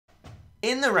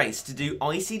In the race to do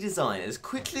Icy Desire as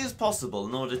quickly as possible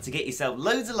in order to get yourself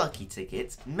loads of lucky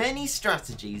tickets, many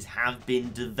strategies have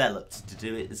been developed to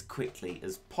do it as quickly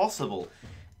as possible.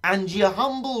 And your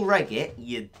humble Regit,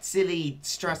 your silly,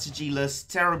 strategyless,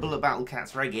 terrible at Battle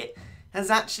Cats Regit, has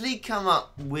actually come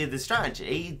up with a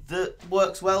strategy that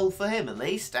works well for him at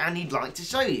least, and he'd like to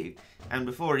show you. And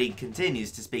before he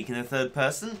continues to speak in the third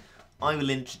person, I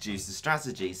will introduce the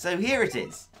strategy. So here it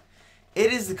is.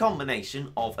 It is the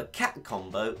combination of a cat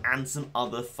combo and some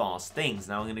other fast things.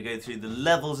 Now I'm going to go through the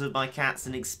levels of my cats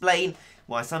and explain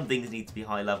why some things need to be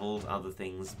high leveled, other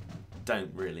things don't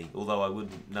really, although I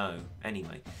wouldn't know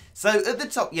anyway. So at the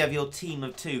top you have your team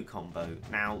of 2 combo.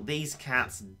 Now these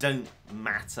cats don't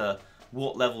matter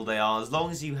what level they are, as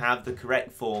long as you have the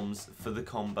correct forms for the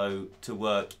combo to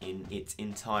work in its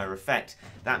entire effect.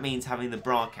 That means having the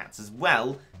bra cats as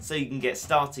well, so you can get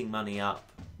starting money up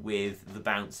with the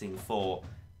bouncing 4,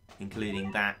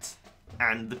 including that,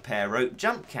 and the pair rope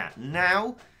jump cat.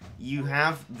 Now you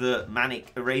have the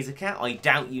manic eraser cat. I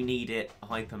doubt you need it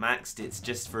hypermaxed, it's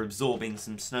just for absorbing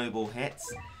some snowball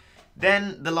hits.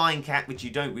 Then the lion cat, which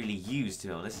you don't really use to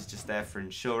be honest, it's just there for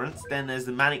insurance. Then there's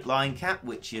the manic lion cat,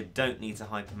 which you don't need to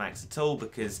hypermax at all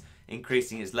because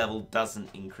increasing its level doesn't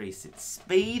increase its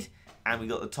speed. And we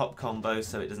got the top combo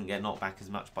so it doesn't get knocked back as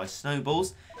much by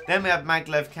snowballs. Then we have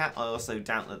Maglev cat. I also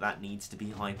doubt that that needs to be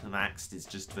hypermaxed, it's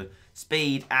just for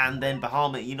speed. And then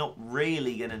Bahamut, you're not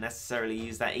really going to necessarily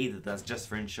use that either, that's just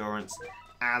for insurance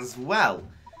as well.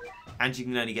 And you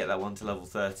can only get that one to level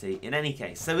 30 in any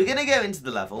case. So we're going to go into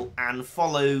the level and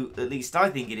follow, at least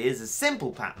I think it is, a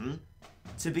simple pattern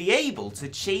to be able to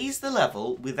cheese the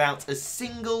level without a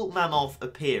single Mammothe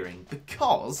appearing,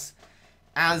 because,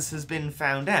 as has been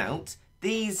found out,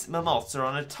 these Mammoths are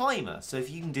on a timer, so if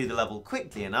you can do the level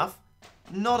quickly enough,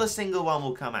 not a single one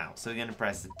will come out. So we're going to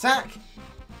press attack,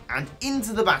 and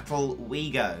into the battle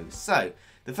we go. So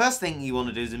the first thing you want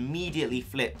to do is immediately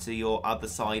flip to your other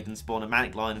side and spawn a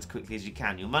manic lion as quickly as you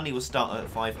can. Your money will start at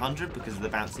 500 because of the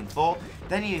bouncing 4.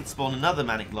 Then you need to spawn another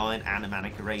manic lion and a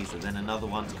manic eraser. Then another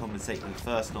one to compensate for the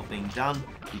first not being done.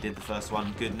 If you did the first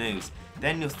one, good news.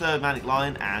 Then your third manic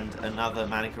lion and another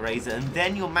manic eraser. And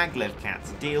then your Maglev cat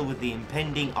to deal with the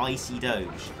impending icy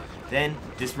doge. Then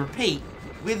just repeat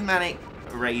with manic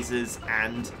erasers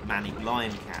and manic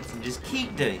lion cats. And just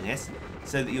keep doing this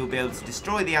so that you'll be able to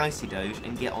destroy the icy doge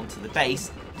and get onto the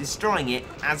base, destroying it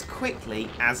as quickly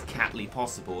as catly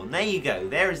possible. And there you go,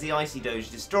 there is the icy doge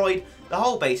destroyed, the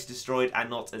whole base destroyed, and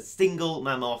not a single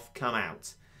Mammothe come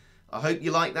out. I hope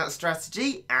you like that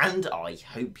strategy, and I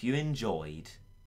hope you enjoyed.